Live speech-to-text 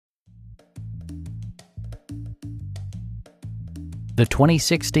The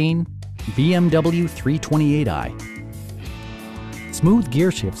 2016 BMW 328i. Smooth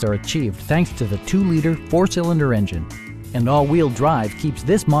gear shifts are achieved thanks to the 2-liter 4-cylinder engine, and all-wheel drive keeps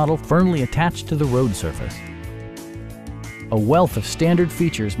this model firmly attached to the road surface. A wealth of standard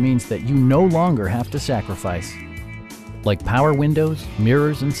features means that you no longer have to sacrifice, like power windows,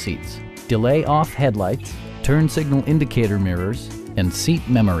 mirrors and seats, delay-off headlights, turn signal indicator mirrors, and seat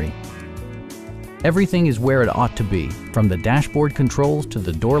memory. Everything is where it ought to be, from the dashboard controls to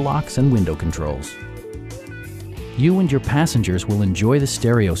the door locks and window controls. You and your passengers will enjoy the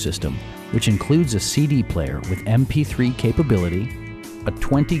stereo system, which includes a CD player with MP3 capability, a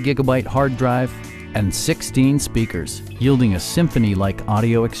 20 gigabyte hard drive, and 16 speakers, yielding a symphony-like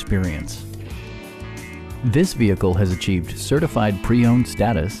audio experience. This vehicle has achieved certified pre-owned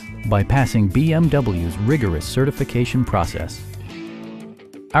status by passing BMW's rigorous certification process.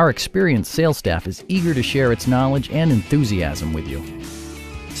 Our experienced sales staff is eager to share its knowledge and enthusiasm with you.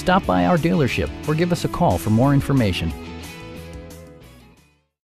 Stop by our dealership or give us a call for more information.